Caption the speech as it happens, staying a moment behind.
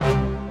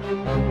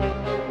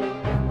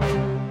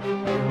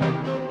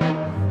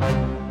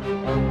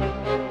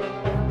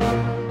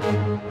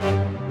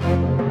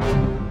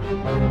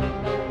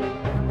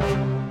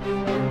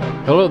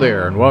Hello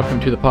there, and welcome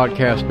to the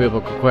podcast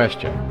Biblical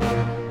Question.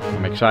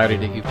 I'm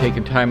excited that you've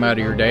taken time out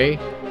of your day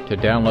to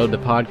download the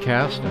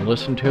podcast and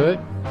listen to it.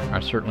 I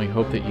certainly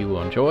hope that you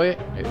will enjoy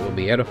it. It will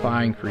be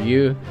edifying for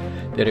you,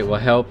 that it will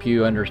help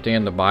you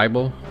understand the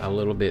Bible a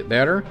little bit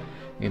better,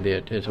 and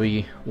that as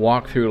we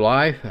walk through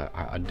life,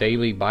 a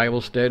daily Bible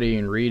study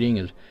and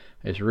reading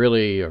is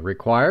really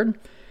required,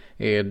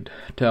 and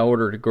in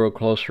order to grow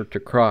closer to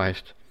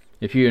Christ.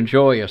 If you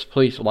enjoy us,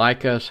 please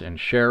like us and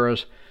share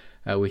us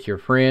with your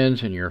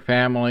friends and your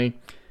family,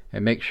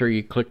 and make sure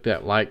you click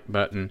that like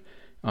button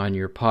on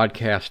your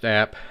podcast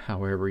app,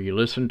 however you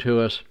listen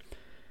to us.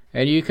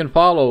 And you can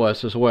follow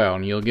us as well,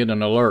 and you'll get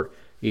an alert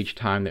each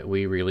time that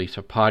we release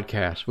a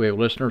podcast. We have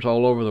listeners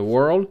all over the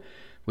world.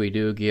 We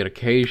do get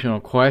occasional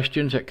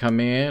questions that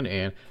come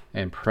in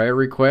and prayer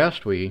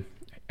requests. We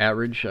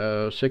average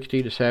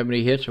 60 to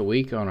 70 hits a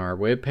week on our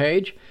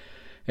webpage.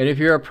 And if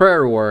you're a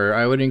prayer warrior,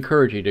 I would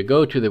encourage you to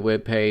go to the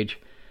webpage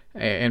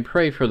and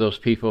pray for those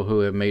people who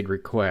have made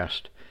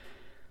requests.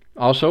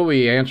 Also,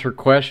 we answer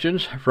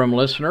questions from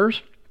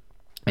listeners.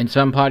 In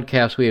some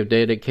podcasts, we have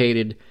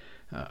dedicated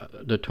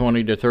the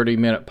 20 to 30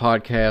 minute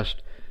podcast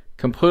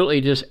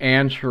completely just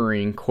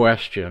answering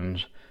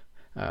questions,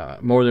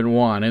 more than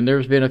one. And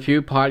there's been a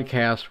few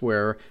podcasts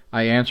where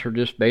I answered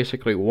just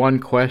basically one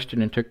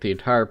question and took the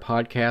entire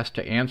podcast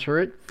to answer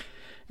it.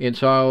 And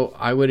so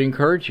I would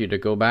encourage you to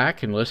go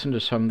back and listen to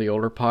some of the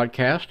older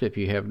podcasts if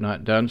you have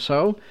not done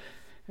so.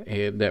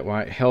 That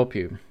might help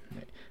you.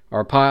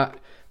 Our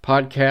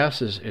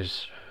podcast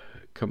is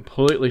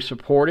completely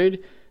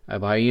supported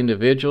by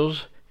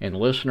individuals and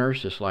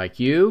listeners just like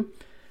you.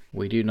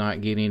 We do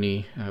not get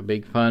any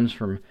big funds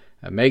from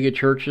mega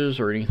churches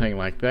or anything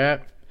like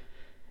that.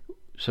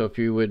 So if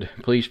you would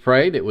please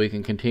pray that we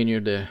can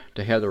continue to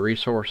have the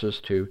resources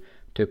to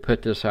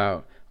put this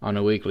out on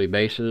a weekly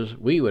basis.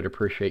 We would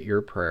appreciate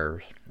your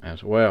prayers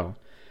as well.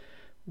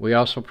 We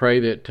also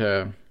pray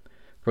that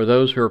for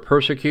those who are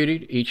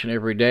persecuted each and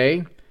every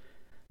day,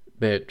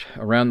 that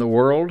around the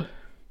world,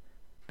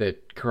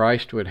 that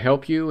Christ would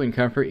help you and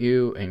comfort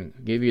you and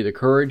give you the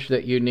courage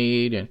that you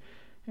need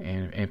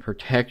and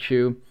protect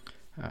you.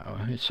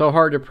 It's so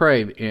hard to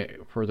pray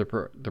for the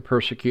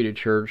persecuted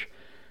church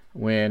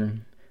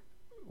when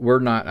we're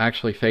not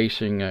actually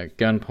facing a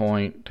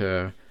gunpoint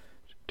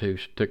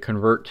to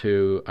convert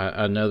to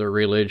another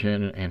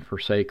religion and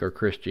forsake our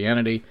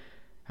Christianity.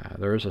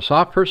 There is a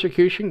soft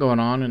persecution going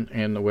on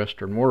in the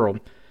Western world,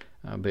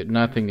 but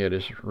nothing that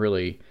is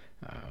really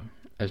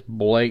as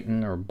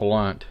blatant or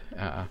blunt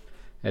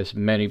as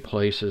many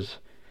places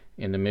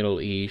in the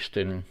Middle East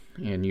and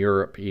in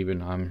Europe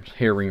even. I'm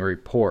hearing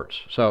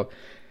reports. So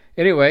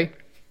anyway,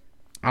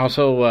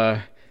 also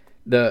our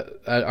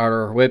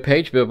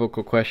webpage,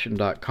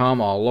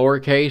 biblicalquestion.com, all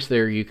lowercase.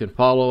 There you can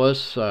follow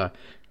us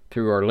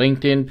through our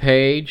LinkedIn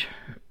page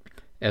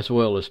as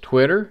well as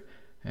Twitter.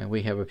 And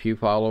we have a few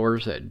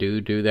followers that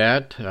do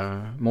that,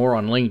 more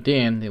on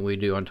LinkedIn than we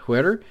do on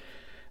Twitter.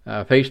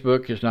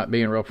 Facebook is not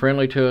being real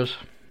friendly to us,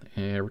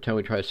 and every time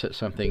we try to set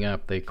something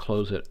up, they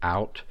close it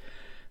out.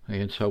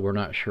 And so we're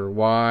not sure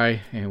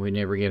why, and we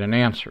never get an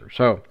answer.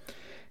 So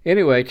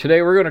anyway,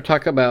 today we're going to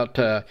talk about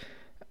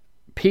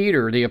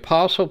Peter, the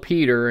Apostle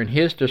Peter, and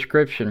his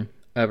description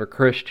of a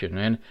Christian.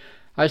 And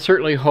I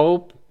certainly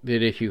hope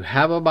that if you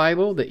have a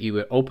Bible, that you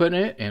would open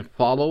it and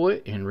follow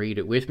it and read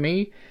it with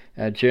me.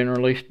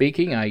 Generally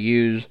speaking, I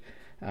use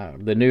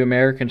the New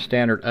American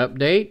Standard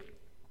Update.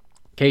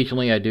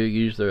 Occasionally, I do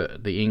use the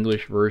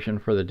English version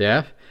for the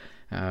deaf.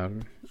 I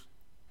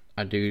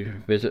do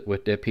visit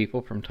with deaf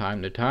people from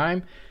time to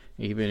time,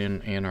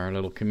 even in our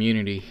little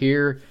community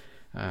here,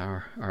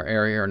 our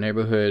area, our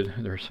neighborhood.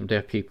 There's some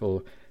deaf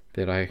people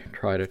that I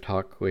try to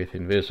talk with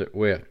and visit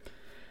with.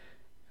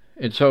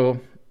 And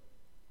so,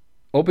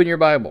 open your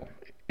Bible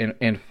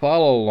and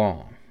follow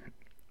along.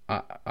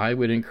 I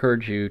would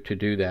encourage you to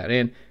do that.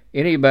 And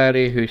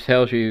anybody who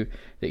tells you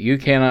that you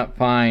cannot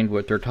find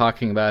what they're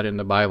talking about in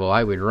the Bible,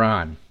 I would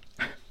run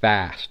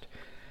fast.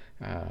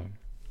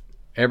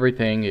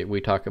 Everything that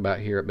we talk about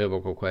here at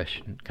Biblical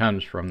Question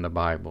comes from the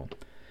Bible.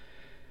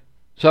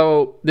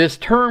 So this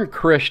term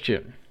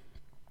Christian,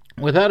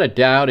 without a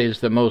doubt, is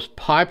the most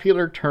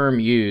popular term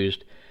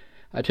used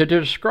to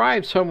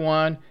describe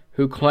someone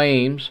who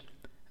claims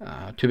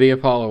to be a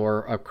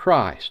follower of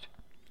Christ.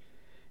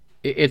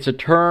 It's a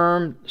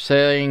term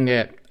saying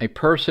that a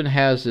person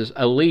has this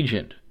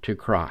allegiance to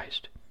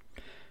Christ.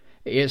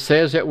 It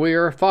says that we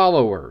are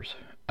followers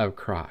of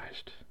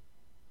Christ.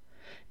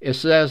 It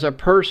says a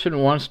person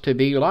wants to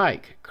be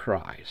like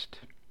Christ.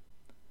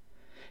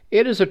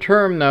 It is a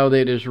term, though,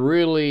 that is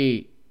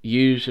really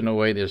used in a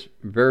way that's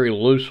very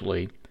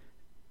loosely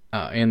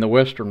in the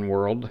Western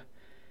world.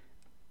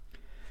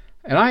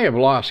 And I have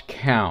lost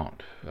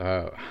count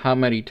how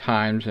many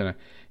times in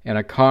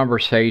a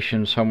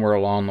conversation somewhere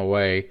along the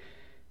way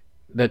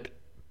that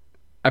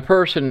a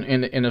person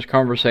in this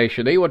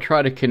conversation, they will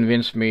try to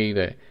convince me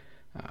that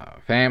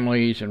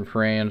families and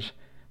friends,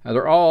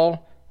 they're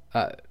all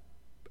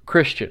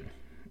Christian.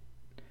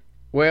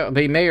 Well,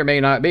 they may or may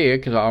not be,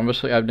 because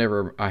obviously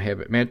I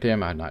haven't met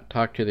them, I've not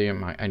talked to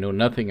them, I know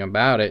nothing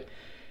about it.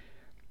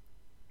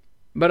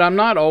 But I'm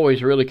not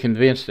always really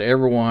convinced that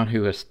everyone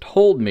who has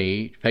told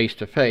me face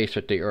to face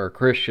that they are a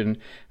Christian,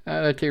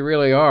 that they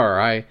really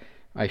are.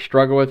 I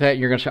struggle with that.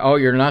 You're going to say, oh,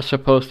 you're not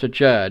supposed to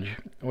judge.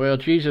 Well,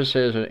 Jesus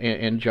says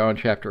in John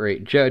chapter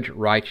 8, judge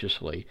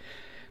righteously.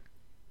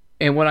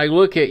 And when I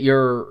look at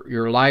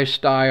your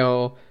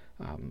lifestyle,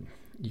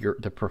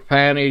 the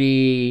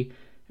profanity,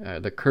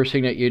 the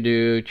cursing that you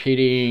do,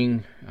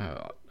 cheating,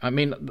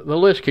 the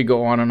list could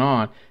go on and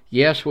on.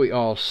 Yes, we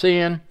all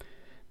sin,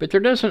 but there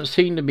doesn't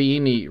seem to be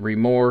any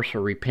remorse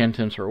or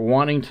repentance or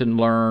wanting to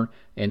learn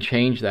and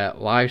change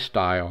that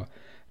lifestyle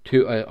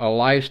to a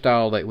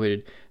lifestyle that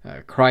would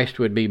Christ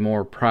would be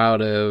more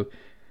proud of.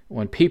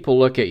 When people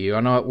look at you, I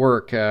know at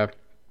work,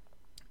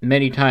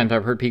 many times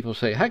I've heard people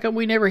say, how come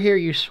we never hear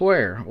you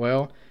swear?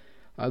 Well,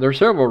 there are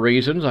several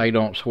reasons I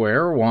don't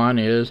swear. One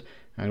is,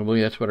 I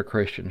believe that's what a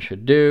Christian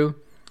should do.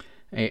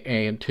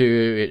 And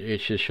two, it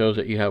just shows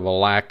that you have a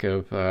lack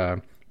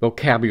of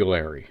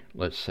vocabulary,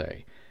 let's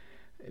say.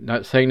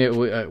 Not saying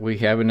that we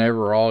haven't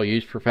ever all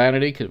used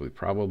profanity, because we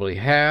probably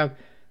have,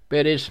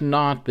 but it's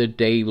not the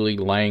daily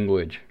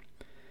language.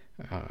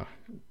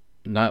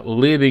 Not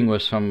living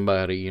with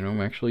somebody,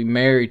 I'm actually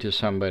married to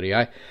somebody.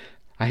 I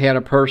had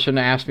a person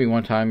ask me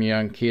one time,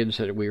 young kids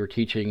that we were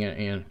teaching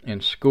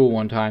in school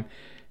one time,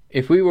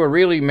 if we were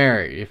really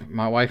married, if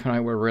my wife and I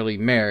were really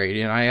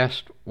married, and I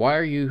asked, why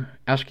are you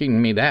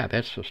asking me that?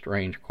 That's a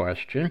strange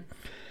question. And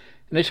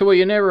they said, well,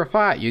 you never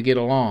fight, you get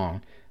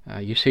along,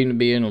 you seem to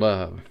be in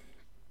love.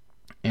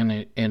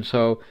 And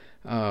so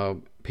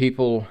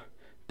people,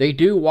 they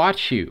do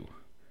watch you.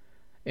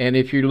 And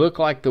if you look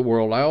like the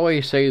world, I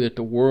always say that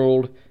the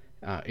world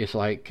is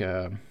like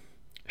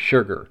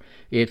sugar.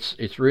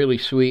 It's really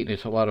sweet and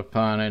it's a lot of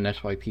fun, and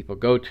that's why people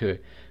go to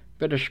it.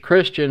 But as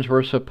Christians,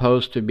 we're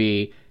supposed to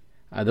be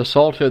the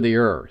salt of the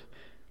earth.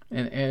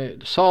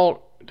 And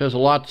salt does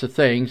lots of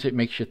things. It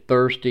makes you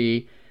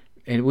thirsty,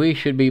 and we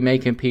should be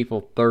making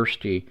people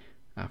thirsty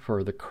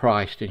for the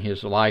Christ and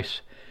His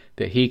life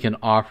that He can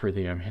offer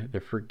them,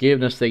 the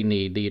forgiveness they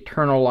need, the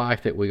eternal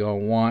life that we all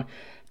want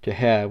to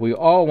have. We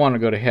all want to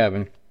go to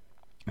heaven.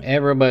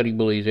 Everybody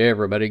believes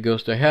everybody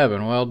goes to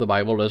heaven. Well, the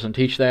Bible doesn't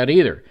teach that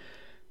either.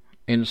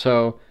 And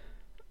so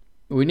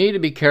we need to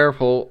be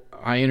careful.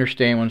 I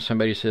understand when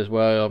somebody says,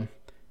 well,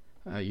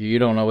 you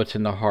don't know what's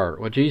in the heart.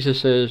 Well,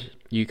 Jesus says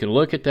you can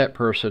look at that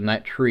person,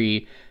 that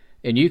tree,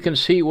 and you can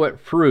see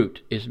what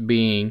fruit is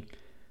being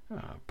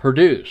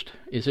produced.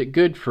 Is it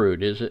good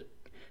fruit?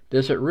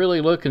 Does it really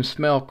look and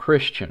smell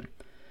Christian?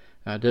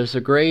 Does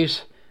the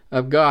grace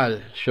of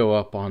God show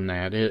up on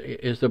that?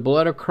 Is the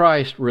blood of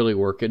Christ really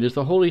working? Is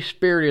the Holy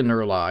Spirit in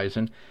their lives?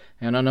 And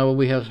I know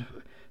we have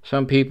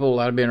some people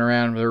that have been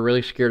around, they're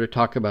really scared to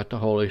talk about the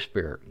Holy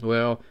Spirit.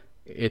 Well,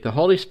 if the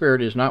Holy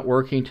Spirit is not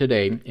working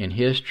today in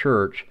His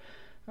church,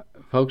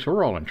 folks,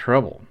 we're all in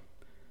trouble.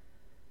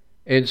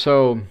 And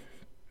so,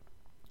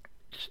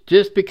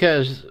 just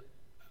because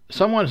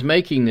someone's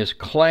making this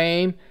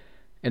claim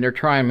and they're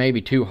trying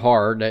maybe too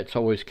hard, that's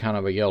always kind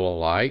of a yellow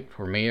light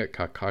for me, a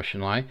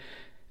caution light.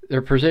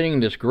 They're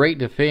presenting this great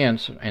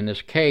defense and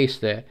this case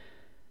that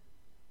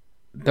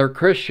they're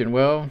Christian.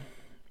 Well,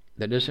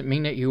 that doesn't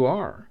mean that you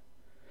are.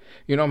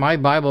 My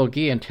Bible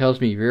again tells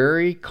me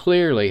very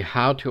clearly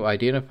how to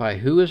identify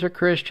who is a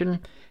Christian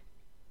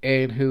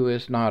and who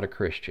is not a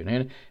Christian.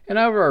 And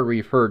I've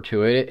already referred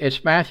to it.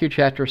 It's Matthew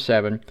chapter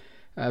 7,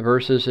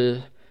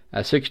 verses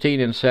 16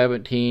 and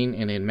 17,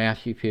 and in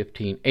Matthew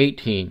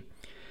 15:18.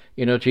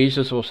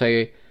 Jesus will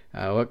say,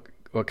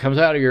 what comes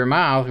out of your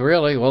mouth,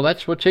 really, well,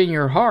 that's what's in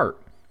your heart.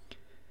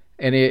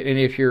 And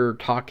if you're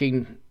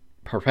talking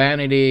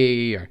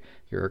profanity, or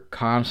you're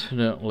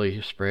constantly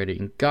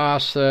spreading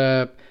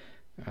gossip,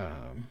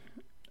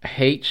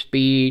 hate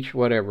speech,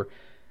 whatever,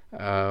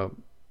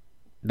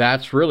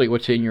 that's really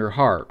what's in your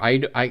heart.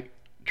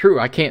 True,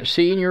 I can't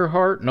see in your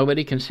heart.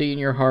 Nobody can see in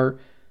your heart.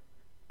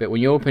 But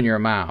when you open your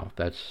mouth,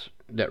 that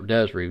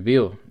does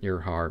reveal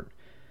your heart.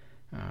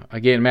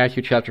 Again,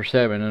 Matthew chapter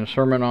 7, in the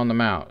Sermon on the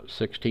Mount,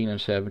 16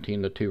 and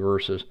 17, the two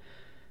verses,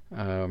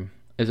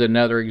 is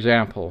another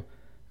example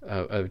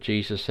of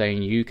Jesus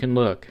saying, you can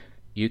look,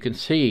 you can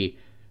see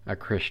a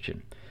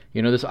Christian.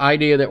 This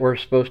idea that we're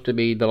supposed to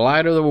be the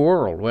light of the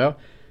world. Well,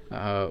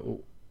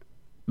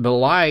 the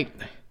light,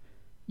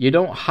 you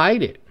don't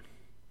hide it.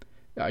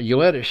 You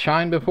let it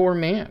shine before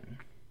men.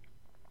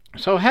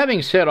 So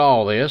having said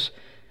all this,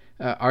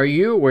 are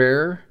you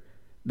aware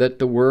that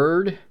the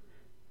word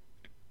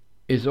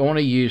is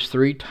only used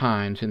 3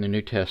 times in the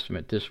New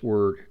Testament, this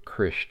word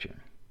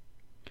Christian?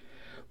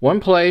 One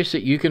place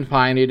that you can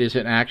find it is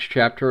in Acts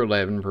chapter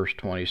 11, verse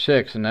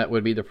 26, and that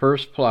would be the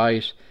first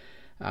place,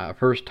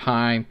 first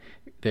time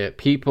that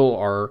people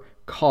are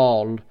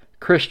called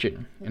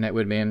Christian, and that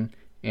would be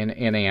in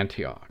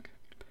Antioch.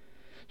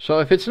 So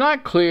if it's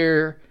not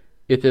clear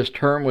if this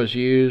term was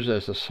used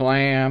as a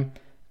slam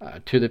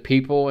to the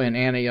people in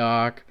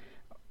Antioch,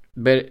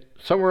 but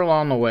somewhere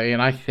along the way,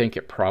 and I think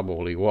it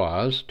probably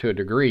was, to a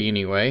degree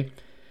anyway,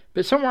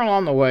 But somewhere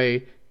along the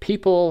way,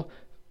 people,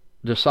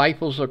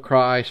 disciples of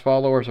Christ,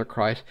 followers of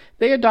Christ,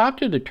 they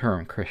adopted the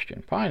term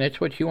Christian. Fine,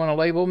 that's what you want to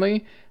label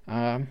me.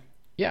 I'm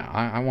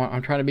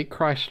trying to be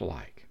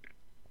Christ-like.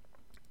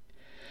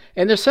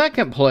 In the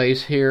second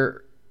place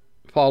here,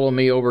 follow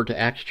me over to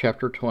Acts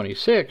chapter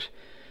 26.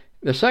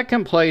 The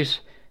second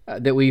place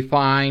that we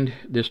find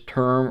this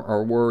term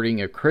or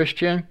wording of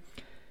Christian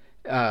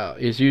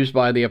is used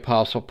by the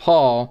Apostle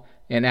Paul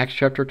in Acts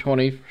chapter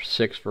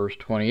 26, verse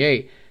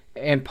 28.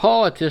 And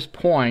Paul at this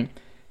point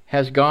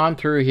has gone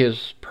through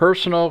his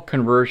personal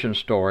conversion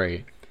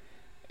story,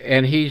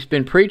 and he's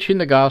been preaching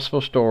the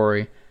gospel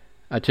story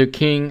to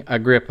King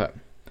Agrippa.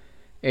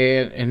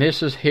 And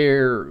this is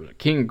here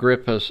King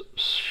Agrippa's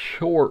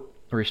short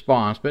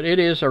response, but it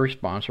is a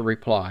response, a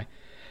reply.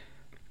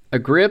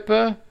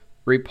 Agrippa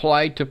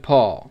replied to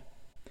Paul,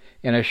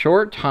 in a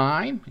short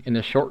time, in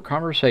this short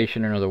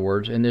conversation, in other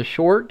words, in this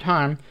short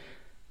time,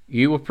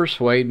 you will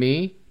persuade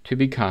me to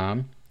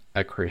become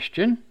a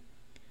Christian?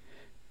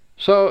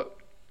 So,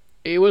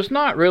 it was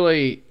not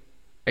really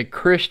a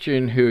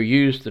Christian who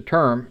used the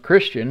term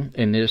Christian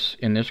in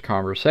this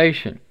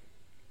conversation.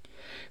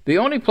 The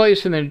only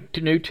place in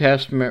the New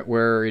Testament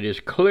where it is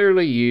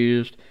clearly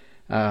used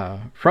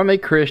from a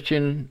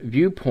Christian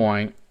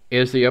viewpoint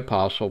is the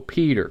Apostle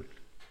Peter.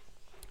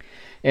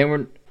 And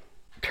we'll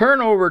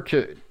turn over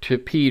to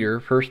Peter,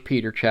 1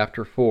 Peter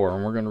chapter 4,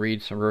 and we're going to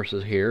read some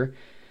verses here.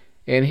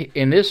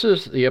 And this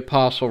is the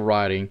Apostle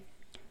writing,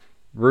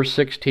 verse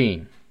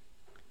 16.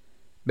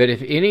 But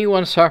if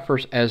anyone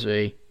suffers as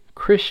a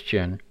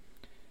Christian,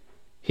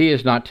 he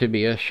is not to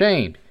be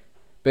ashamed,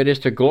 but is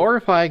to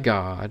glorify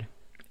God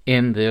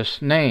in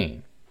this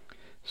name.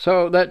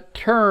 So that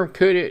term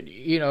could,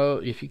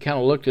 if you kind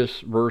of look this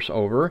verse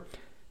over,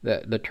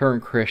 the term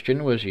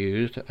Christian was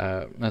used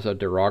as a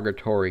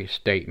derogatory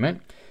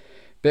statement.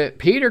 But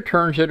Peter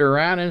turns it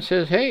around and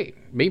says, hey,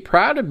 be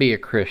proud to be a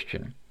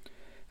Christian.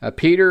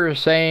 Peter is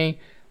saying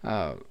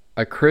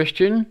a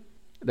Christian,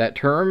 that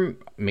term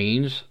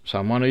means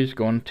someone who's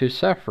going to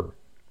suffer.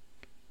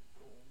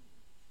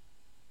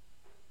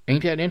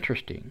 Ain't that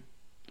interesting?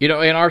 In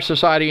our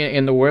society,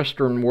 in the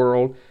Western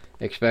world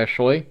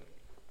especially,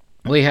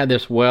 we have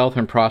this wealth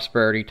and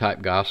prosperity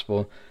type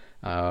gospel.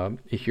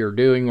 If you're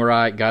doing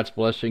right, God's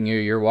blessing you,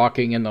 you're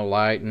walking in the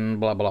light and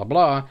blah, blah,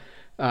 blah.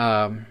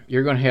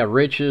 You're going to have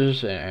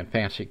riches and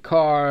fancy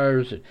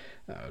cars,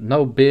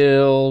 no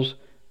bills.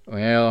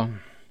 Well,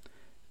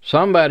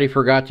 somebody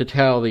forgot to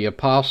tell the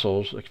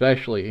apostles,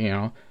 especially,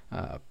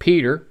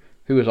 Peter,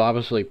 who was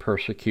obviously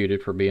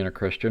persecuted for being a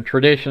Christian.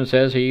 Tradition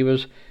says he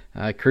was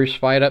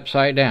crucified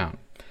upside down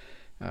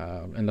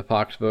in the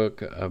Fox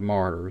Book of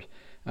Martyrs.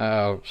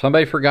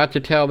 Somebody forgot to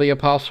tell the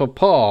Apostle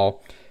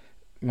Paul,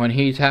 when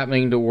he's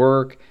happening to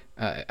work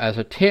as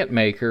a tent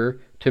maker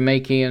to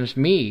make ends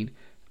meet,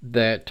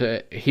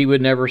 that he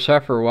would never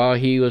suffer while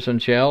he was in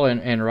jail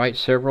and write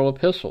several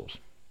epistles.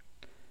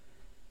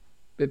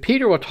 But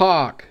Peter will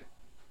talk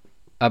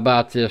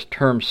about this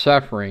term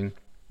suffering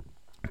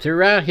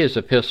throughout his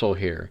epistle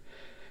here,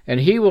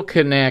 and he will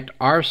connect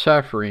our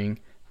suffering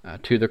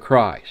to the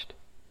Christ.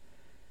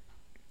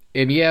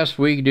 And yes,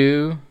 we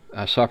do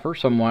suffer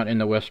somewhat in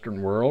the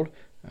Western world.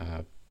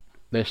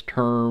 These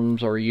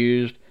terms are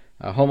used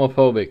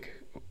homophobic.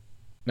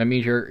 That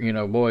means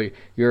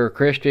you're a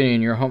Christian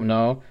and you're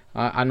No,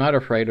 I'm not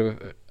afraid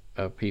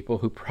of people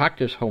who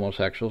practice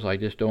homosexuals. I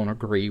just don't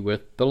agree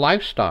with the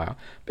lifestyle,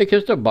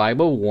 because the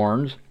Bible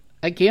warns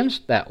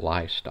against that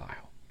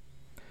lifestyle.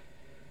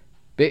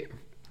 But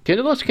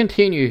let's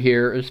continue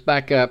here. Let's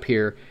back up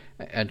here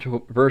at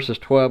verses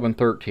 12 and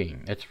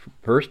 13. It's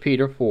 1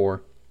 Peter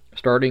 4,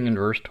 starting in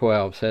verse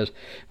 12, says,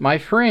 My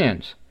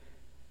friends,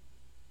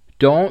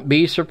 don't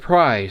be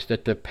surprised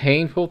at the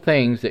painful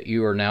things that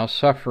you are now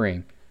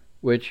suffering,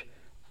 which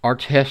are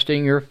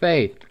testing your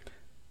faith.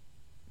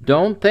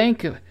 Don't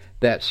think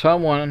that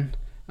someone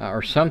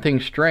or something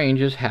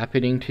strange is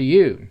happening to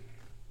you,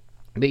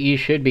 but you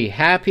should be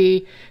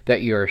happy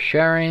that you are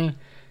sharing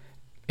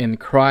in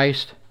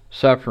Christ's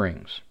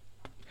sufferings.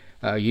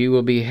 You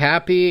will be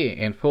happy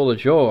and full of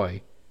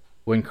joy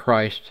when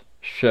Christ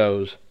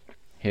shows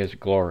His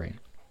glory.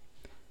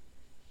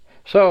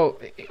 So,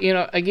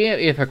 again,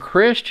 if a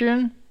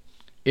Christian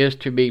is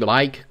to be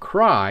like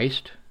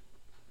Christ,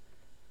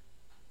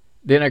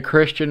 then a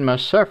Christian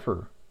must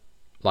suffer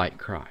like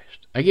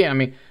Christ.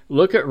 Again,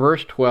 look at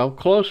verse 12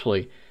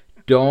 closely.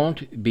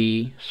 Don't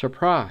be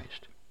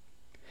surprised.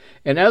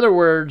 In other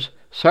words,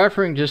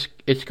 suffering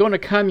it's going to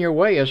come your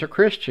way as a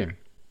Christian.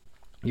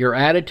 Your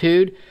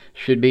attitude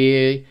should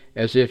be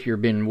as if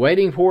you've been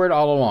waiting for it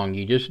all along.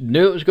 You just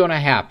knew it was going to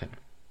happen.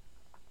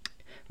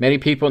 Many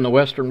people in the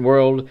Western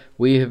world,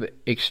 we have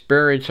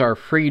experienced our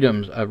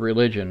freedoms of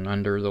religion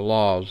under the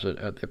laws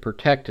that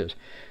protect us.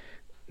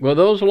 Well,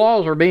 those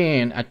laws are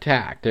being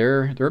attacked.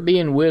 They're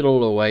being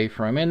whittled away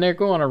from, and they're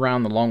going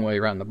around the long way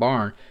around the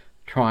barn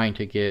trying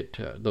to get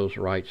those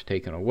rights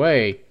taken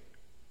away.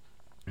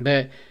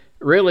 But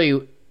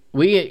really,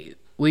 we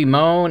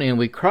moan and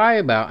we cry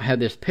about, have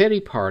this pity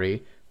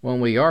party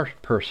when we are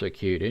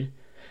persecuted,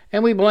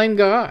 and we blame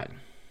God.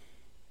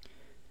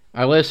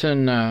 I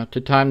listen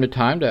to time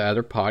to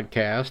other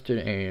podcasts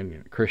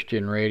and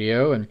Christian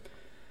radio, and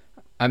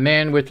a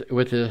man with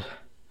the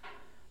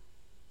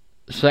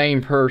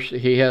same person,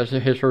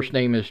 his first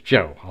name is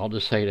Joe, I'll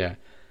just say that.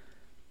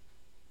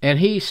 And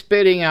he's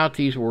spitting out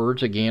these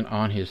words again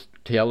on his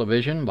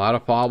television, a lot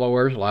of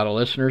followers, a lot of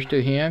listeners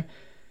to him.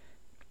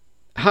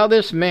 How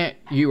this meant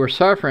you were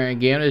suffering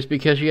again is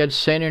because you had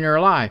sin in your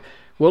life.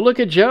 Well, look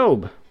at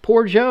Job.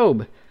 Poor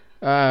Job.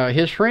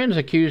 His friends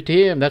accused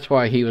him. That's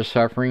why he was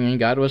suffering and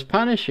God was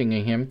punishing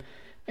him.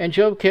 And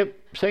Job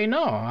kept saying,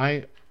 no,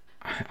 I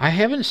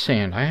haven't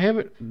sinned. I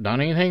haven't done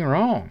anything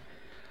wrong.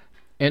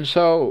 And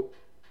so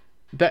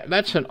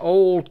that's an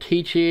old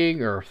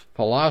teaching or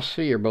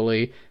philosophy or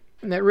belief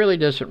that really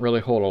doesn't really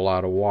hold a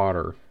lot of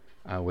water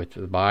with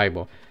the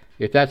Bible.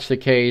 If that's the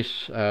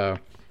case,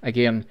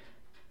 again,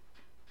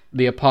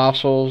 the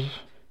apostles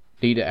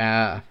need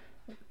to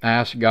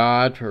ask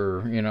God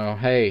for,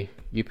 hey,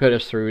 you put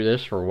us through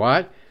this for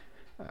what?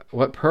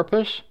 What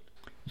purpose?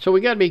 So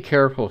we got to be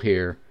careful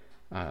here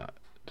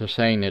to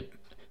saying that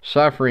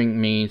suffering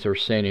means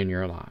there's sin in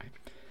your life.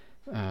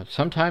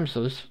 Sometimes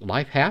this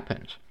life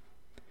happens.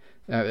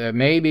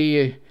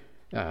 Maybe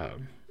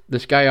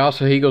this guy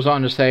also, he goes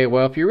on to say,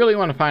 well, if you really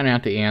want to find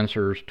out the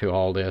answers to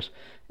all this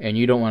and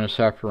you don't want to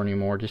suffer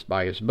anymore, just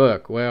buy his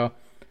book. Well,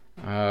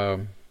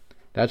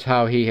 that's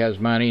how he has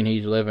money, and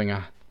he's living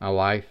a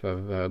life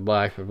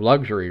of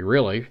luxury,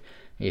 really,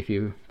 if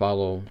you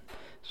follow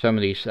some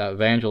of these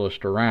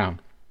evangelists around.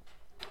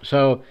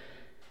 So,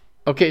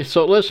 okay,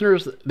 so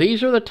listeners,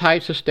 these are the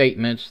types of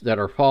statements that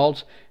are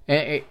false,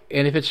 and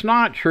if it's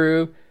not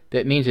true,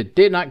 that means it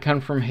did not come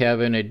from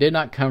heaven, it did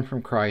not come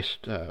from Christ's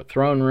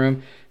throne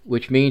room,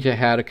 which means it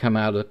had to come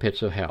out of the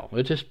pits of hell.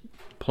 Let's just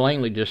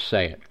plainly just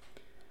say it.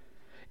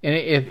 And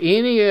if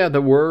any of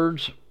the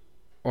words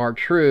are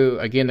true,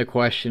 again, the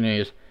question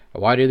is,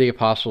 why did the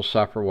apostles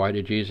suffer? Why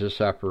did Jesus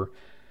suffer?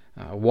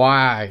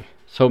 Why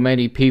so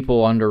many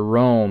people under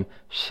Rome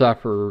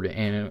suffered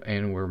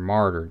and were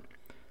martyred?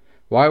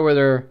 Why were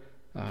there...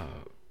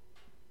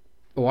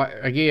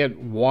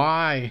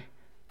 why?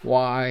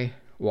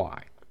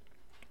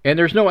 And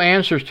there's no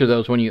answers to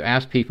those when you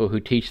ask people who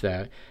teach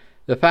that.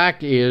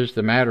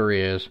 The matter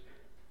is,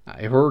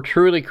 if we're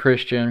truly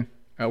Christian,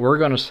 we're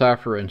going to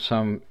suffer in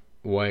some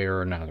way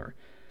or another.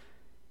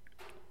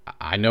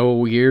 I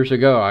know years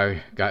ago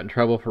I got in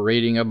trouble for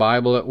reading a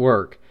Bible at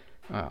work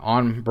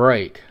on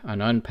break,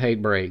 an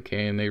unpaid break,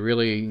 and they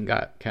really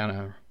got kind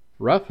of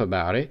rough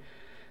about it.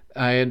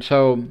 And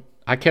so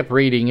I kept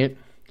reading it,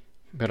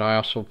 but I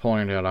also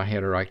pointed out I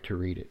had a right to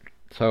read it.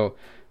 So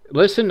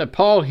listen to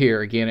Paul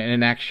here again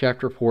in Acts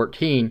chapter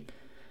 14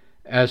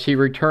 as he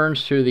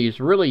returns to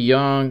these really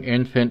young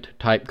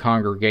infant-type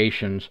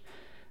congregations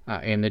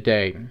in the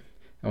day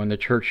when the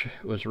church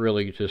was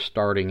really just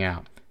starting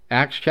out.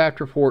 Acts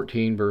chapter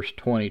 14, verse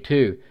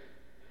 22.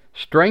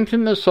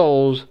 Strengthen the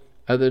souls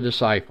of the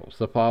disciples,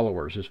 the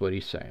followers, is what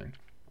he's saying.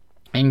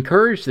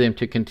 Encourage them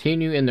to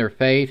continue in their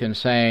faith and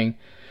saying,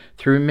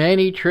 through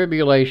many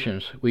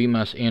tribulations we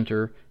must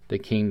enter the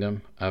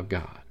kingdom of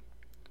God.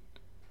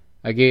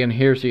 Again,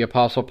 here's the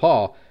Apostle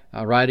Paul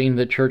writing to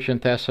the church in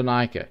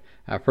Thessalonica.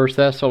 1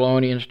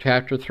 Thessalonians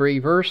chapter 3,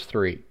 verse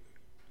 3.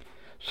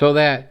 So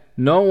that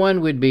no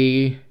one would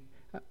be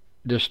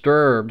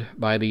disturbed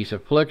by these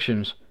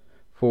afflictions,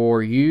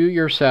 for you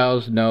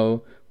yourselves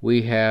know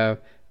we have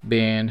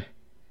been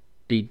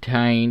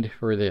detained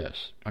for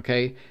this.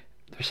 Okay?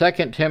 2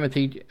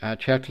 Timothy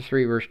chapter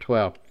 3, verse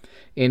 12.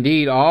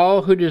 Indeed,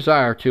 all who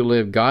desire to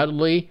live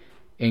godly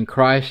in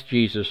Christ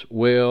Jesus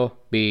will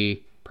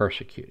be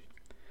persecuted.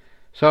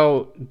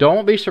 So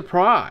don't be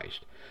surprised.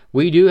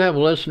 We do have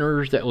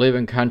listeners that live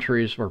in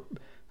countries where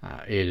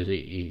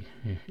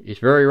it's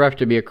very rough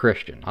to be a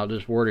Christian. I'll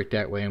just word it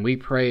that way. And we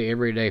pray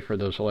every day for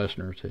those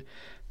listeners that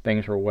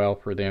things are well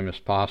for them as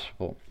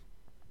possible.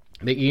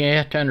 But you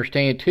have to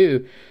understand,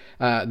 too,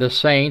 the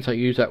saints, I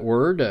use that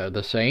word,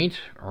 the saints,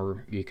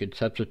 or you could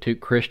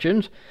substitute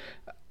Christians,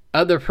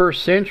 of the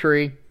first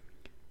century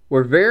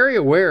were very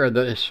aware of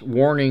this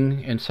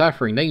warning and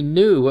suffering. They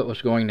knew what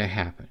was going to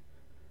happen.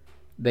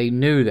 They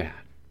knew that.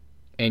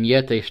 And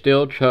yet they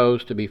still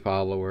chose to be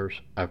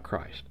followers of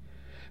Christ.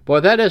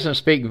 Boy, that doesn't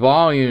speak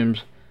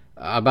volumes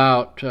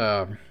about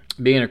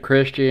being a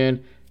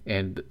Christian,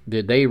 and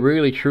did they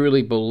really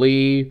truly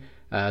believe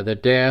the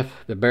death,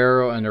 the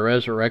burial, and the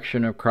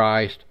resurrection of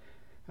Christ?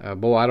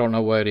 Boy, I don't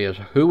know what it is.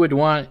 Who would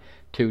want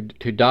to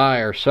die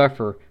or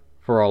suffer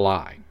for a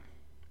lie?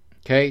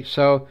 Okay,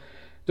 so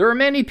there are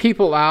many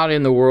people out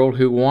in the world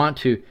who want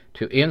to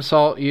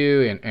insult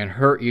you and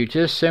hurt you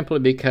just simply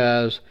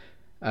because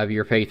of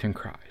your faith in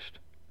Christ.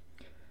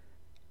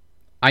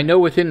 I know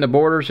within the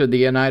borders of the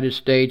United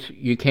States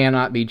you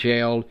cannot be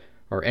jailed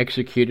or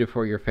executed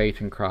for your faith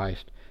in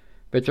Christ.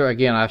 But there,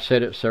 again, I've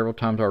said it several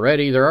times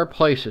already, there are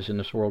places in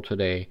this world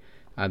today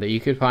that you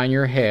could find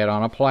your head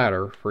on a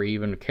platter for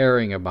even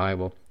carrying a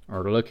Bible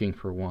or looking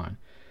for one.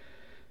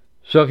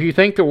 So if you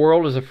think the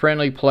world is a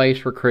friendly place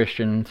for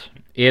Christians,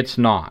 it's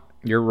not.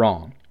 You're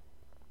wrong.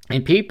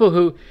 And people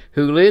who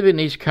live in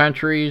these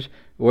countries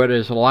what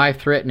is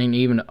life-threatening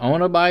even to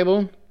own a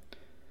Bible,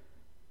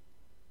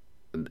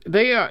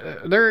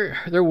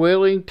 they're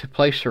willing to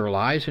place their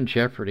lives in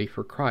jeopardy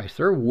for Christ.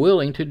 They're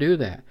willing to do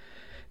that.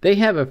 They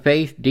have a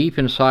faith deep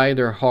inside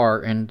their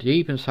heart and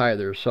deep inside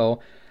their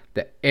soul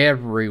that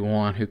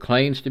everyone who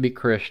claims to be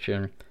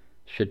Christian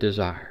should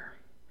desire.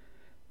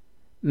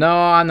 No,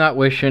 I'm not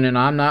wishing and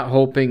I'm not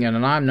hoping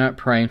and I'm not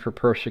praying for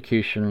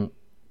persecution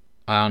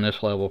on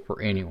this level for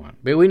anyone.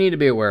 But we need to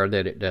be aware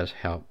that it does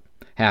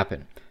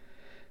happen.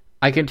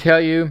 I can tell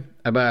you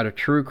about a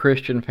true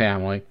Christian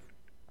family.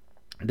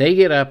 They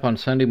get up on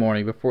Sunday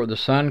morning before the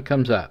sun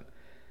comes up,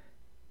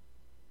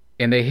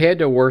 and they head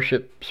to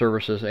worship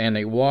services, and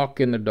they walk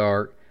in the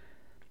dark,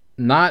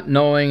 not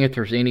knowing if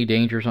there's any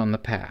dangers on the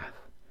path.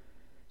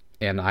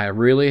 And I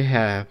really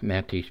have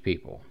met these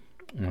people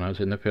when I was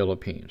in the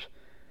Philippines.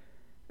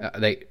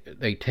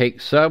 They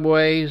take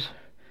subways,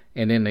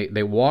 and then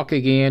they walk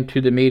again to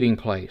the meeting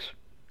place,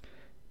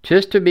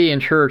 just to be in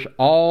church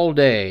all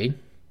day,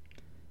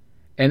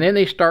 and then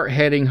they start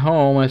heading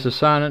home as the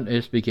sun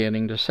is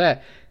beginning to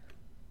set.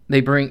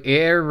 They bring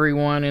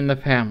everyone in the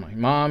family,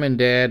 mom and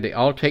dad. They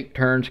all take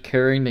turns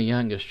carrying the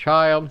youngest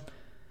child.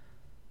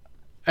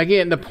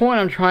 Again, the point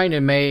I'm trying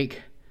to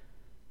make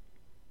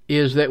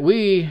is that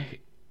we,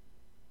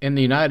 in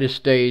the United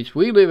States,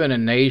 we live in a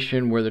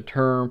nation where the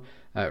term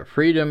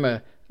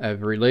freedom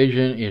of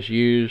religion is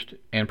used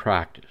and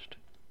practiced.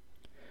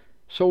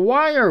 So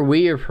why are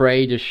we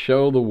afraid to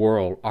show the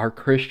world our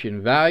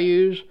Christian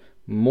values,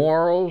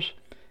 morals,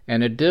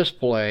 and a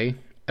display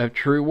of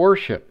true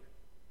worship?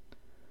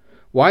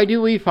 Why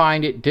do we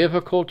find it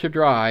difficult to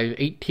drive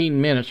 18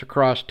 minutes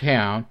across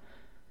town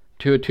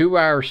to a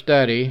 2-hour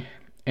study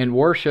and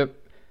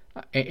worship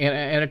in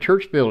a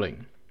church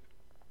building,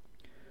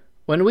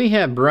 when we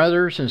have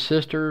brothers and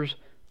sisters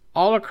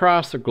all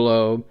across the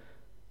globe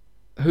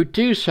who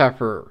do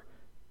suffer,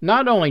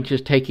 not only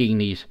just taking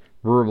these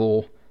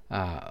verbal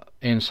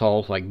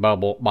insults like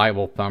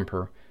Bible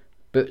thumper,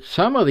 but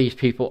some of these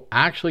people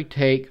actually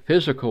take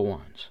physical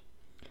ones.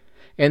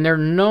 And they're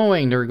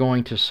knowing they're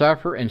going to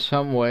suffer in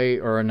some way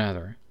or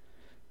another.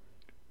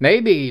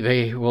 Maybe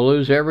they will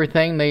lose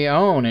everything they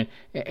own,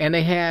 and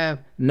they have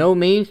no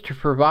means to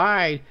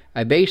provide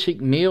a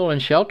basic meal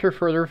and shelter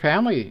for their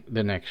family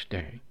the next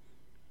day.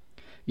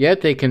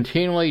 Yet they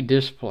continually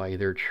display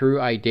their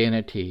true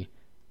identity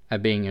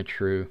of being a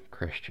true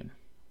Christian.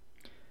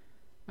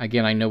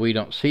 Again, I know we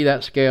don't see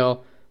that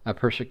scale of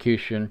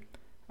persecution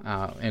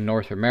in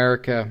North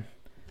America,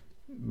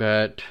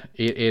 but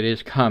it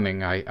is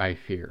coming, I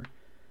fear.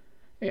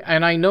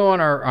 And I know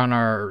on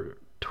our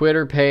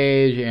Twitter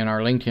page and our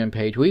LinkedIn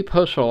page, we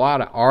post a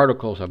lot of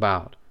articles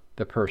about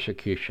the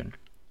persecution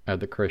of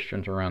the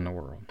Christians around the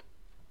world.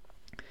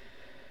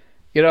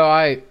 You know,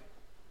 I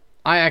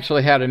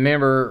actually had a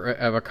member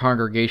of a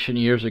congregation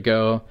years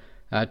ago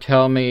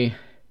tell me,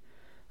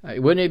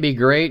 wouldn't it be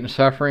great in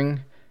suffering,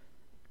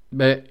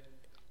 but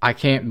I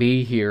can't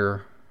be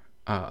here,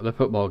 the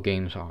football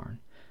games aren't.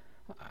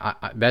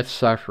 That's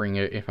suffering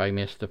if I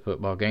miss the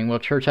football game. Well,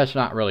 church, that's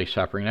not really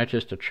suffering. That's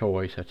just a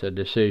choice. That's a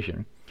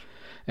decision.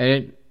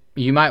 And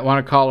you might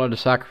want to call it a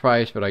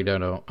sacrifice, but I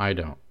don't.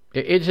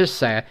 It's just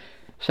sad.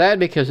 Sad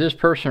because this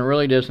person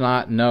really does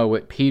not know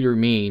what Peter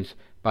means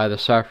by the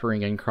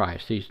suffering in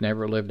Christ. He's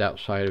never lived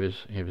outside of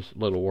his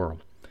little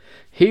world.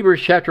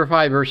 Hebrews chapter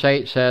 5, verse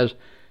 8 says,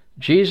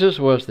 Jesus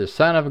was the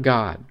Son of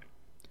God,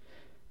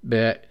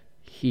 but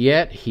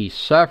yet he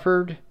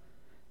suffered,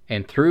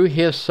 and through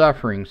his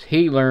sufferings,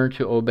 he learned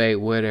to obey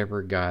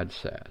whatever God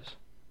says.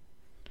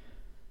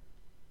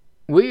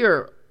 We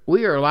are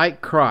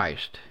like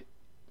Christ,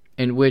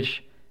 in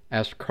which,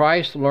 as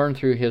Christ learned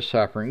through his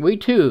suffering, we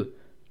too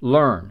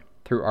learn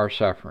through our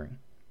suffering.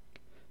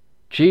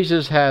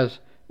 Jesus has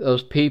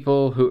those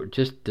people who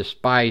just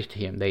despised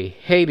him. They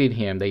hated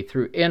him. They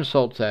threw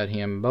insults at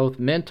him, both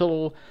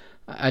mental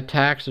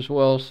attacks as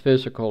well as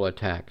physical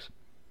attacks.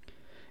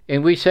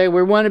 And we say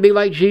we want to be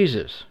like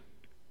Jesus.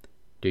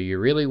 Do you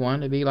really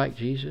want to be like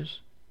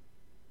Jesus?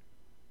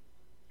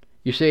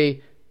 You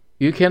see,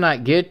 you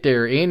cannot get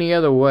there any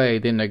other way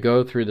than to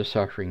go through the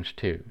sufferings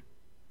too.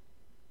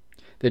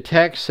 The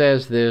text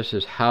says this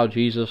is how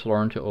Jesus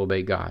learned to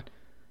obey God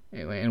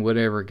and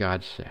whatever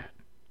God said.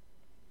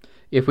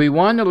 If we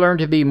want to learn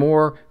to be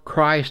more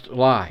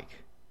Christ-like,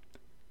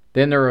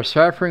 then there are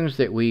sufferings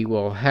that we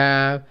will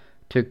have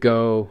to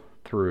go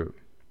through.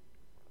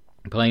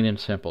 Plain and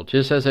simple.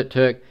 Just as it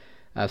took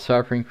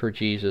suffering for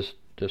Jesus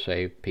to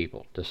save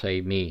people, to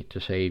save me, to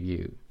save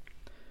you.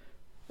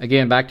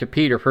 Again, back to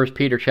Peter, 1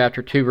 Peter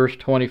chapter 2, verse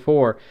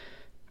 24.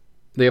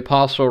 The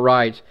apostle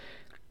writes,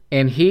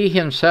 "And he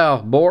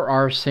himself bore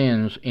our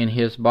sins in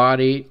his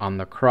body on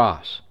the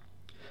cross,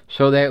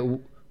 so that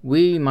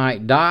we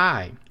might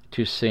die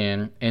to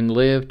sin and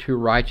live to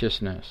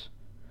righteousness.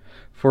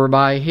 For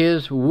by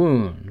his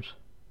wounds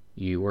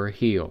you were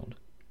healed."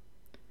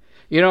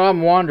 You know,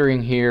 I'm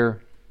wondering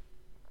here,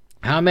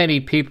 how many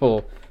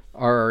people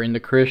are in the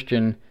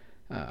Christian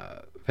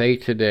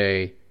faith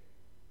today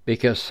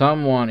because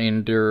someone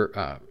endured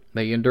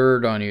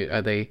on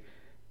you.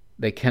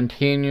 They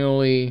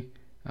continually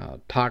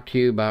talk to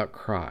you about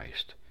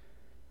Christ.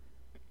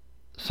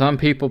 Some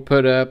people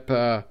put up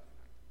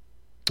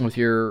with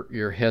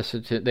your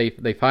hesitant.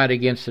 They fight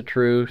against the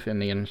truth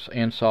and the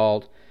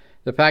insult.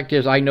 The fact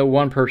is, I know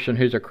one person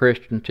who's a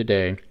Christian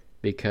today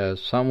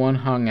because someone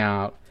hung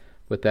out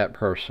with that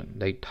person.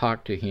 They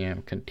talked to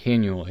him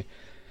continually.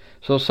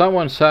 So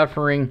someone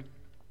suffering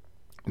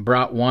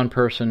brought one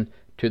person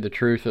to the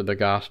truth of the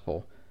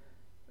gospel.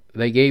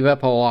 They gave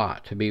up a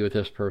lot to be with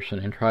this person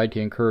and tried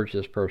to encourage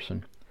this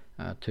person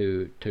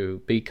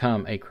to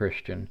become a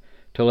Christian,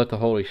 to let the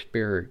Holy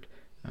Spirit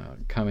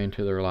come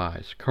into their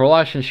lives.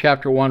 Colossians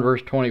chapter 1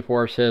 verse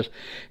 24 says,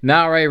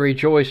 "Now I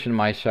rejoice in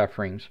my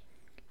sufferings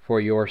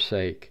for your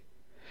sake,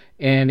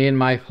 and in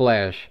my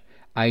flesh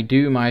I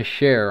do my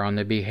share on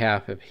the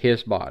behalf of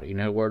his body." In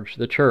other words,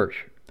 the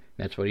church.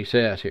 That's what he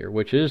says here,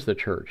 which is the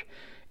church,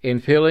 in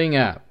filling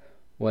up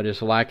what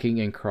is lacking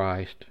in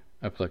Christ's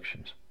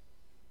afflictions.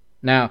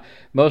 Now,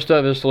 most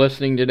of us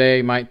listening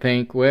today might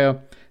think,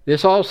 well,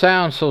 this all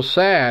sounds so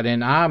sad,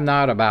 and I'm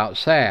not about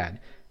sad.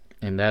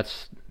 And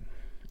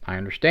I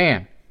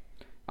understand.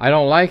 I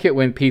don't like it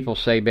when people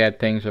say bad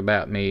things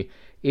about me,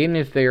 even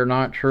if they are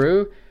not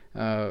true.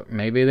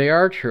 Maybe they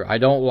are true. I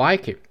don't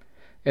like it.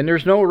 And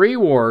there's no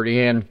reward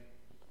in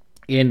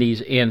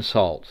these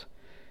insults.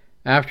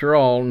 After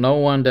all, no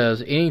one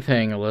does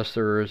anything unless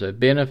there is a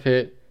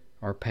benefit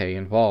or pay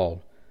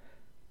involved.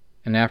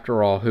 And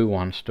after all, who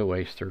wants to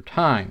waste their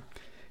time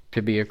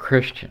to be a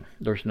Christian?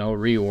 There's no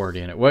reward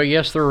in it. Well,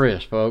 yes, there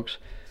is, folks.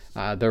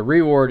 The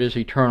reward is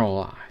eternal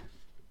life.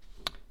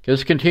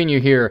 Let's continue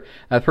here.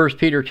 1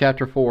 Peter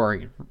chapter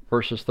 4,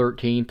 verses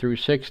 13 through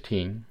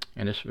 16.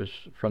 And this was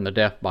from the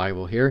Deaf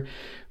Bible here.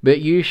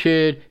 "But you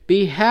should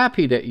be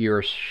happy that you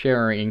are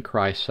sharing in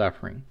Christ's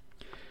suffering.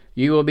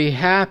 You will be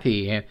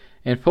happy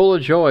and full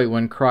of joy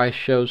when Christ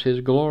shows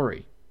his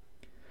glory.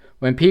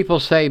 When people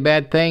say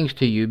bad things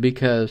to you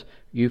because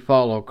you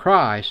follow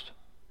Christ,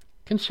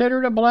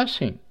 consider it a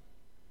blessing.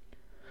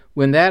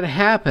 When that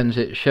happens,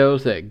 it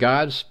shows that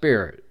God's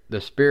Spirit,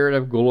 the Spirit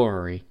of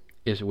glory,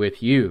 is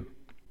with you.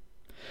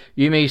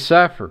 You may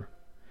suffer,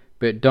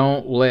 but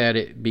don't let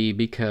it be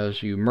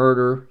because you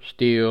murder,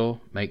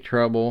 steal, make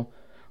trouble,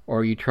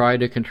 or you try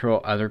to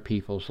control other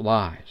people's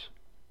lives.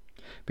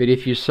 But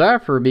if you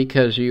suffer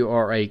because you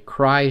are a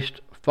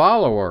Christ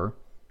follower,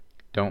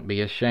 don't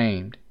be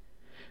ashamed.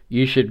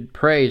 You should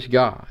praise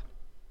God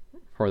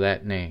for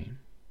that name."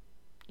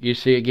 You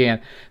see,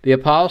 again, the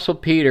Apostle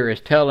Peter is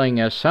telling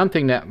us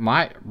something that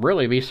might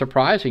really be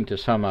surprising to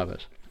some of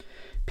us.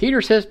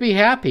 Peter says, be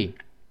happy.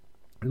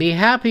 Be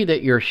happy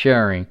that you're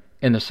sharing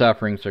in the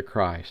sufferings of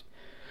Christ.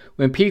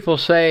 When people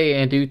say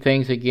and do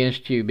things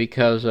against you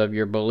because of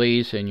your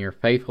beliefs and your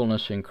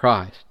faithfulness in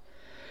Christ,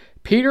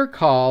 Peter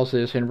calls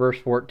this in verse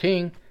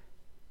 14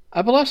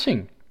 a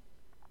blessing.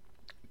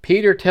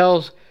 Peter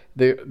tells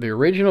the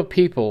original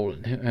people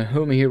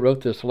whom he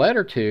wrote this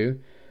letter to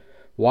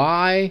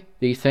why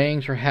these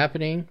things are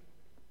happening.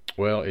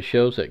 Well, it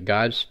shows that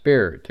God's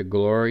Spirit, the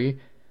glory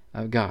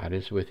of God,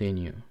 is within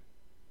you.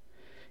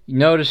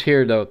 Notice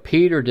here, though,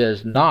 Peter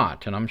does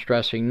not, and I'm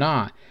stressing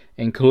not,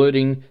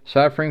 including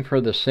suffering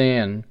for the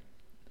sin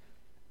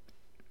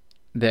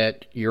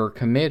that you're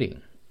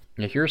committing.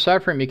 If you're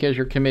suffering because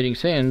you're committing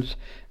sins,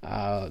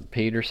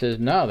 Peter says,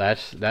 no,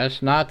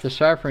 that's not the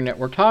suffering that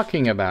we're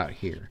talking about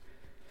here.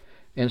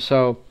 And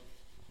so,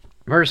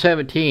 verse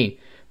 17,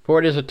 "For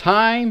it is a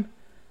time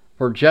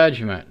for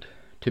judgment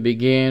to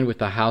begin with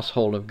the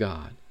household of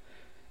God.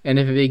 And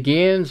if it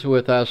begins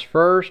with us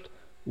first,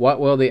 what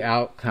will the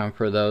outcome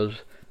for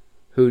those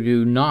who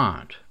do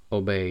not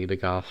obey the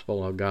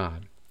gospel of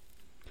God?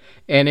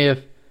 And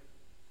if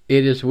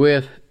it is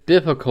with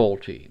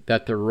difficulty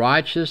that the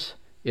righteous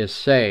is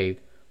saved,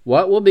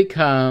 what will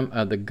become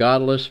of the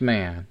godless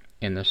man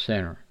and the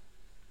sinner?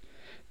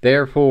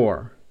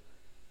 Therefore,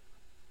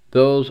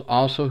 those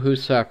also who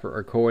suffer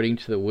according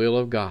to the will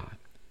of God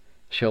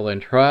shall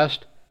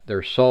entrust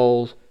their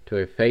souls to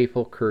a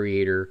faithful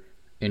Creator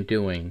in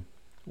doing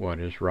what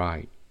is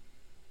right."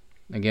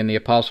 Again, the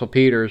Apostle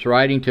Peter is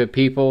writing to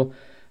people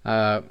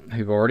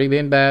who've already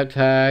been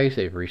baptized,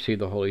 they've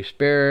received the Holy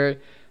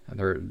Spirit,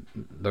 they're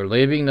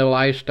living the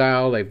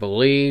lifestyle, they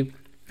believe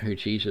who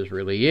Jesus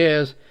really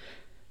is.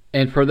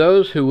 And for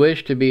those who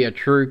wish to be a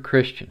true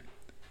Christian,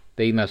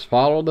 they must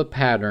follow the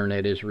pattern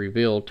that is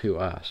revealed to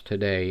us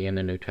today in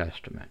the New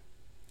Testament.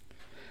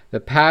 The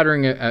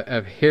pattern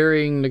of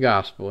hearing the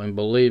gospel and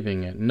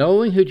believing it,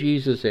 knowing who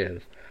Jesus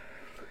is,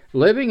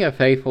 living a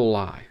faithful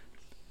life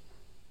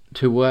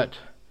to what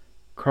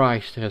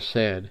Christ has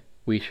said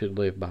we should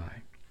live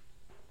by.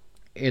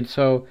 And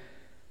so,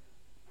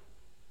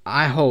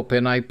 I hope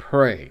and I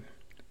pray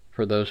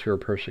for those who are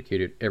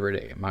persecuted every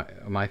day.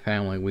 My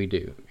family, we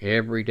do.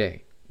 Every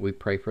day we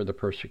pray for the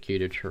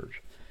persecuted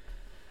church.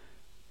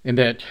 And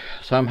that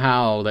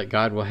somehow that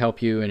God will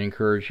help you and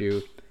encourage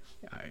you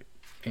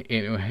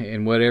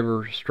in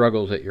whatever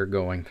struggles that you're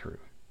going through.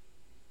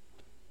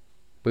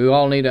 We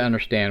all need to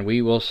understand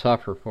we will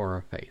suffer for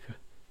our faith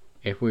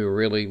if we are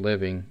really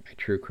living a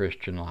true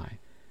Christian life.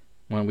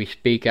 When we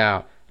speak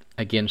out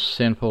against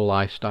sinful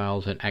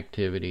lifestyles and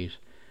activities,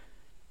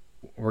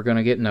 we're going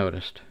to get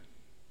noticed.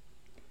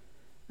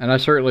 And I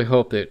certainly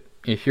hope that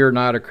if you're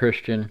not a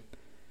Christian,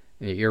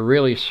 that you're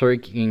really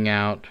seeking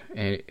out,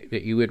 and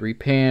that you would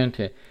repent,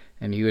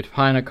 and you would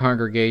find a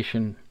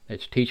congregation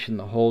that's teaching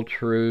the whole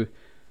truth,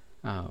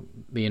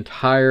 the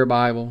entire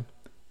Bible.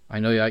 I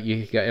know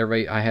you got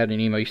everybody. I had an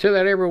email. You say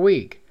that every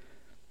week.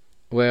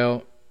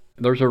 Well,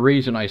 there's a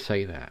reason I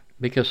say that,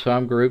 because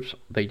some groups,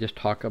 they just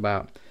talk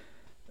about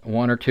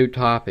one or two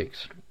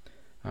topics.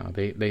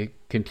 They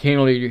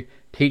continually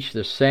teach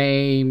the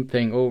same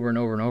thing over and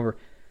over and over.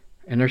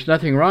 And there's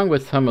nothing wrong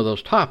with some of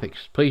those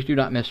topics. Please do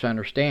not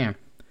misunderstand.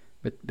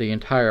 But the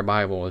entire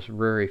Bible is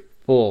very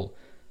full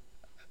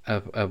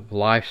of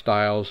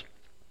lifestyles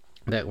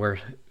that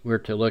we're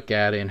to look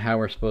at, and how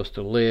we're supposed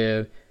to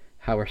live,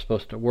 how we're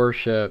supposed to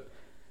worship,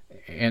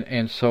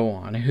 and so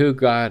on, and who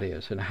God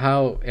is, and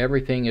how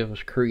everything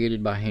was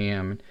created by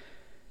Him.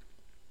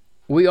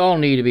 We all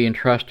need to be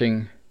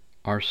entrusting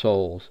our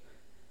souls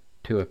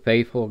to a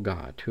faithful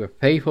God, to a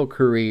faithful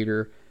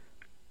Creator,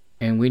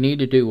 and we need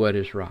to do what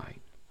is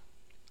right.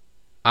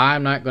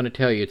 I'm not going to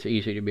tell you it's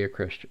easy to be a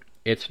Christian.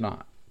 It's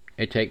not.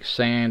 It takes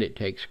sand, it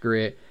takes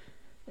grit.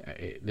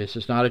 This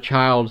is not a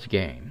child's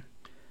game.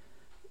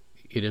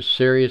 It is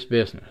serious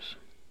business.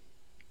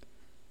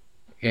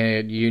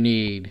 And you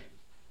need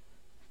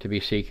to be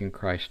seeking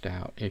Christ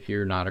out if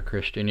you're not a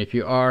Christian. If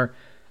you are,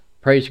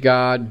 praise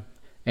God,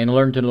 and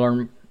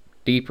learn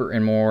deeper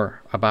and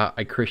more about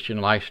a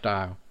Christian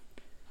lifestyle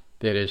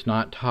that is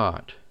not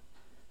taught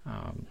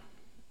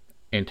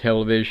in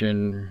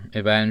television,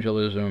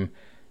 evangelism,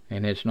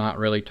 and it's not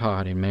really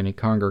taught in many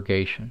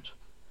congregations.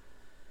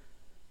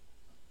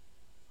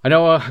 I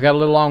know I got a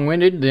little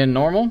long-winded than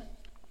normal,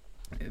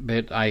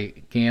 but I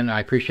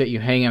appreciate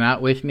you hanging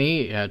out with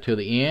me to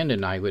the end,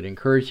 and I would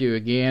encourage you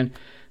again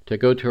to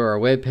go to our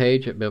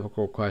webpage at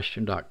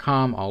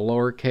biblicalquestion.com, all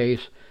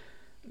lowercase,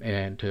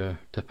 and to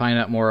find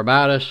out more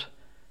about us,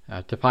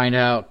 to find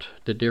out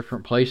the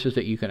different places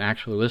that you can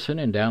actually listen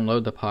and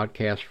download the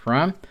podcast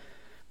from.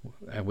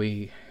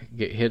 We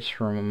get hits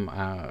from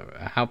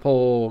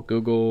Apple,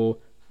 Google.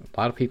 A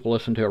lot of people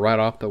listen to it right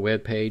off the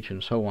webpage,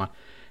 and so on.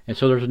 And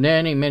so there's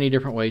many, many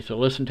different ways to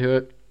listen to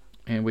it,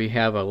 and we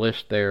have a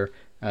list there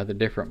of the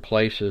different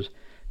places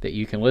that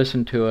you can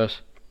listen to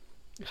us,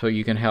 so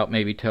you can help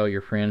maybe tell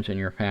your friends and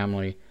your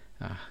family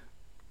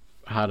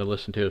how to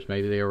listen to us.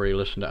 Maybe they already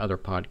listen to other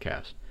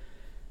podcasts.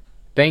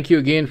 Thank you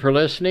again for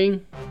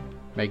listening.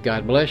 May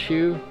God bless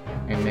you,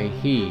 and may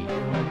He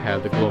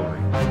have the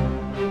glory.